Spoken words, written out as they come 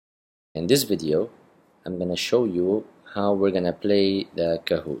In this video, I'm going to show you how we're going to play the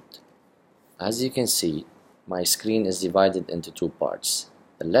Kahoot. As you can see, my screen is divided into two parts.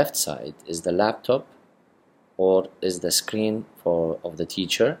 The left side is the laptop or is the screen of the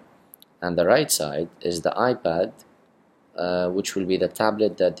teacher, and the right side is the iPad, which will be the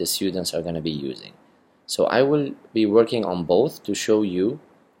tablet that the students are going to be using. So I will be working on both to show you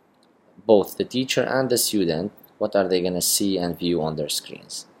both the teacher and the student what are they going to see and view on their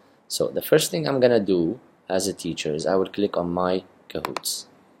screens. So the first thing I'm going to do as a teacher is I will click on my Kahoots.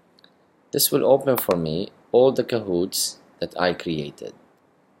 This will open for me all the Kahoots that I created.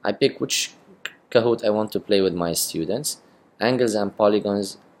 I pick which Kahoot I want to play with my students. Angles and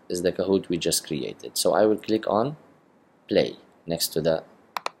Polygons is the Kahoot we just created. So I will click on play next to the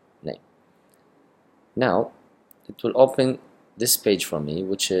name. Now it will open this page for me,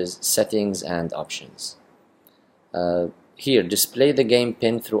 which is settings and options. Here, display the game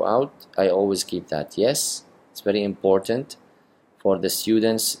pin throughout. I always keep that yes. It's very important for the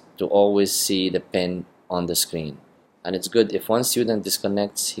students to always see the pin on the screen, and it's good if one student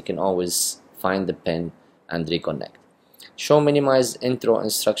disconnects, he can always find the pin and reconnect. Show minimize intro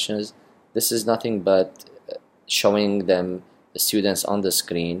instructions. This is nothing but showing them, the students on the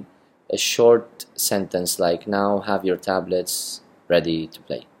screen, a short sentence like now have your tablets ready to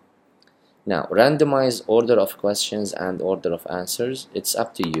play. Now, randomize order of questions and order of answers. It's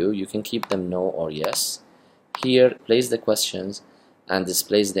up to you. You can keep them no or yes. Here, place the questions and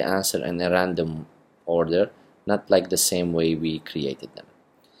displays the answer in a random order, not like the same way we created them.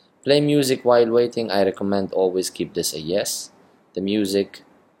 Play music while waiting. I recommend always keep this a yes. The music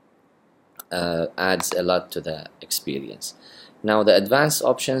adds a lot to the experience. Now, the advanced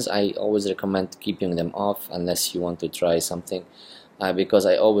options, I always recommend keeping them off unless you want to try something. Because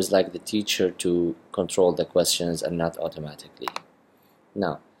I always like the teacher to control the questions and not automatically.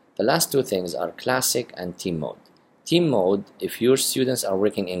 Now, the last two things are classic and team mode. Team mode, if your students are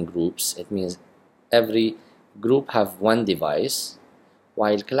working in groups, it means every group have one device,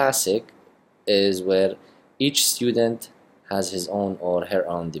 while classic is where each student has his own or her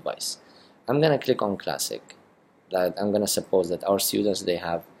own device. I'm going to click on classic. I'm going to suppose that our students,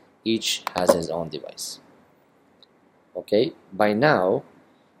 each has his own device. Okay, by now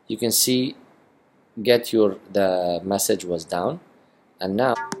you can see the message was down, and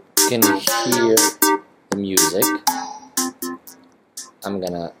now you can hear the music. I'm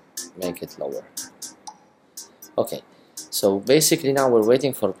gonna make it lower. Okay, so basically now we're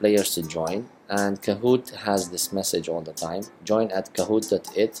waiting for players to join, and Kahoot has this message all the time: join at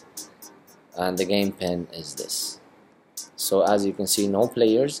kahoot.it, and the game pin is this. So as you can see, no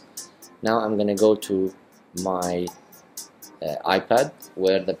players. Now I'm gonna go to my iPad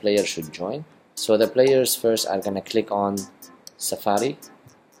where the player should join. So the players first are going to click on Safari,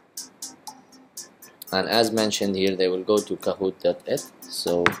 and as mentioned here, they will go to kahoot.it.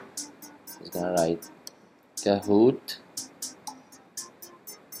 So it's going to write kahoot.it.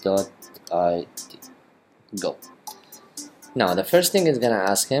 Go. Now the first thing is going to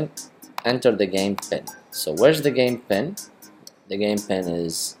ask him, enter the game pin. So where's the game pin? The game pin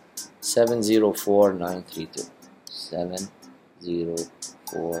is 704932.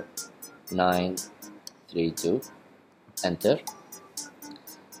 704932. Enter,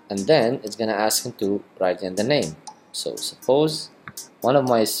 and then it's gonna ask him to write in the name. So suppose one of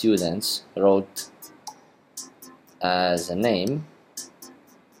my students wrote as a name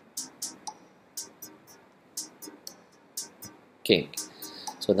King.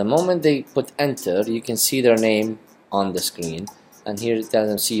 So the moment they put enter, you can see their name on the screen, and here it tells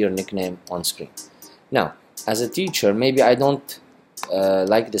them see your nickname on screen. Now, as a teacher, maybe I don't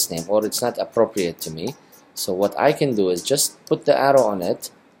like this name, or it's not appropriate to me. So what I can do is just put the arrow on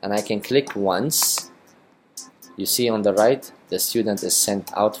it, and I can click once. You see on the right, the student is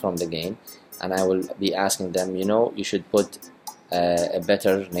sent out from the game, and I will be asking them, you should put a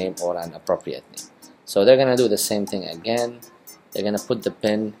better name or an appropriate name. So they're gonna do the same thing again. They're gonna put the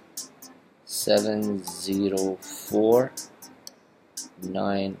pin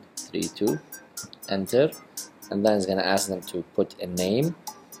 704932. Enter, and then it's gonna ask them to put a name.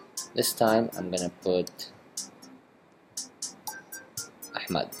 This time I'm gonna put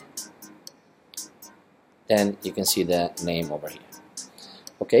Ahmad. Then you can see the name over here.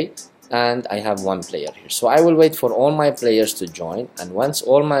 Okay, and I have one player here. So I will wait for all my players to join, and once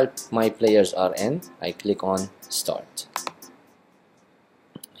all my players are in, I click on start.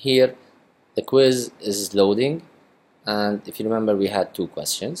 Here the quiz is loading, and if you remember, we had two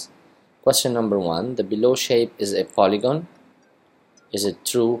questions. Question number 1, the below shape is a polygon. Is it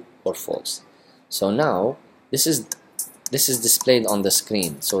true or false? So now this is this is displayed on the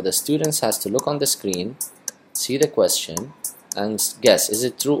screen. So the students has to look on the screen, see the question, and guess, is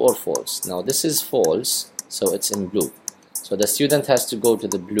it true or false? Now this is false, so it's in blue. So the student has to go to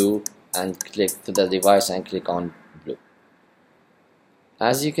the blue and click to the device and click on blue.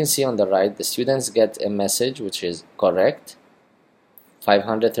 As you can see on the right, the students get a message which is correct,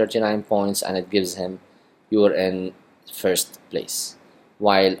 539 points, and it gives him you're in first place.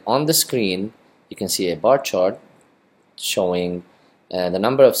 While on the screen you can see a bar chart showing the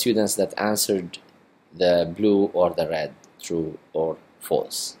number of students that answered the blue or the red, true or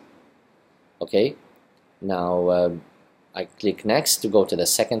false. Okay, now I click next to go to the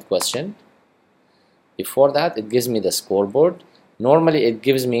second question. Before that, it gives me the scoreboard. Normally it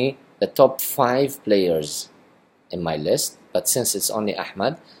gives me the top 5 players in my list, but since it's only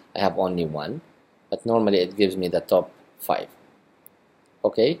Ahmad, I have only one, but normally it gives me the top 5.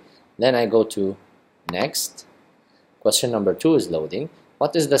 Okay, then I go to next. Question number 2 is loading.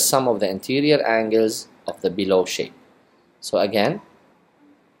 What is the sum of the interior angles of the below shape? So again,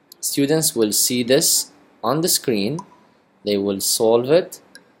 students will see this on the screen, they will solve it,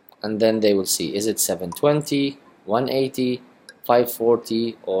 and then they will see, is it 720, 180,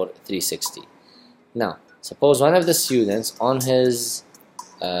 540, or 360? Now, suppose one of the students on his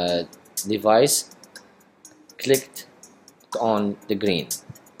device clicked on the green,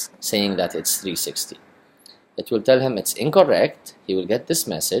 saying that it's 360. It will tell him it's incorrect. He will get this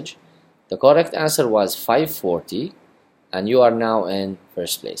message. The correct answer was 540, and you are now in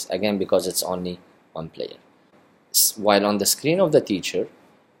first place, again because it's only one player. While on the screen of the teacher,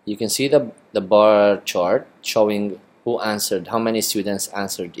 you can see the bar chart showing who answered, how many students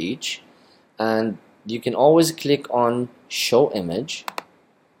answered each, and you can always click on show image,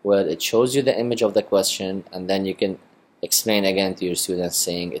 where it shows you the image of the question, and then you can explain again to your students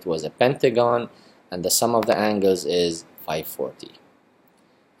saying it was a pentagon and the sum of the angles is 540.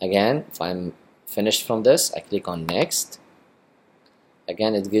 Again, if I'm finished from this, I click on next.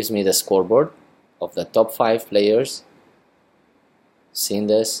 Again, it gives me the scoreboard of the top 5 players. Seen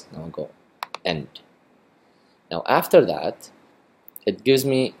this? Now go end. Now after that, it gives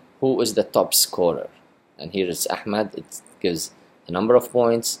me who is the top scorer, and here is Ahmad. It gives the number of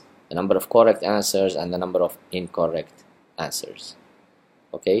points, the number of correct answers, and the number of incorrect answers.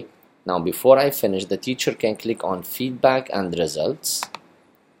 Okay, now before I finish, the teacher can click on feedback and results,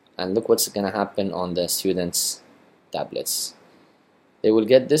 and look what's gonna happen on the students' tablets. They will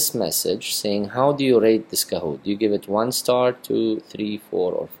get this message saying, how do you rate this Kahoot? Do you give it 1 star, 2, 3,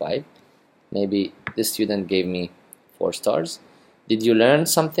 4, or 5? Maybe this student gave me 4 stars. Did you learn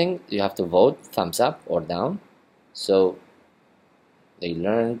something? You have to vote, thumbs up or down. So they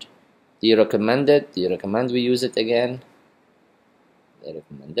learned. Do you recommend it? Do you recommend we use it again? They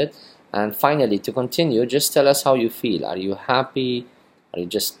recommend it. And finally, to continue, just tell us how you feel. Are you happy? Are you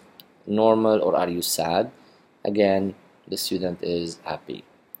just normal, or are you sad? Again, the student is happy.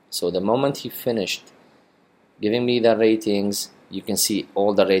 So the moment he finished giving me the ratings, you can see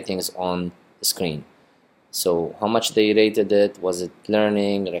all the ratings on the screen. So how much they rated it, was it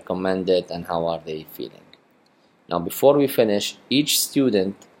learning, recommended, and how are they feeling? Now before we finish, each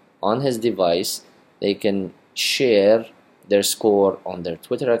student on his device, they can share their score on their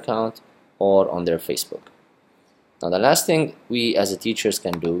Twitter account or on their Facebook. Now the last thing we as a teachers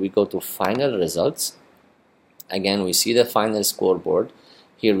can do, we go to final results. Again, we see the final scoreboard.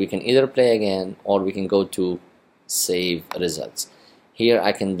 Here we can either play again, or we can go to save results. Here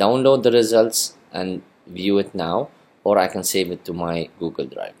I can download the results and view it now, or I can save it to my Google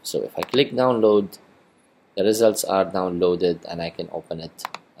Drive. So if I click download, the results are downloaded and I can open it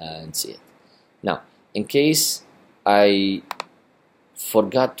and see it. Now, in case I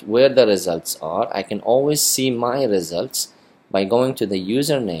forgot where the results are, I can always see my results by going to the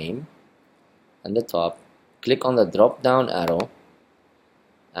username at the top, click on the drop down arrow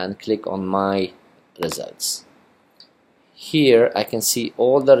and click on my results. Here I can see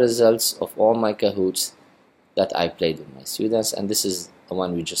all the results of all my Kahoots that I played with my students, and this is the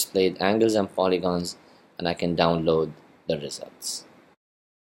one we just played, angles and polygons, and I can download the results.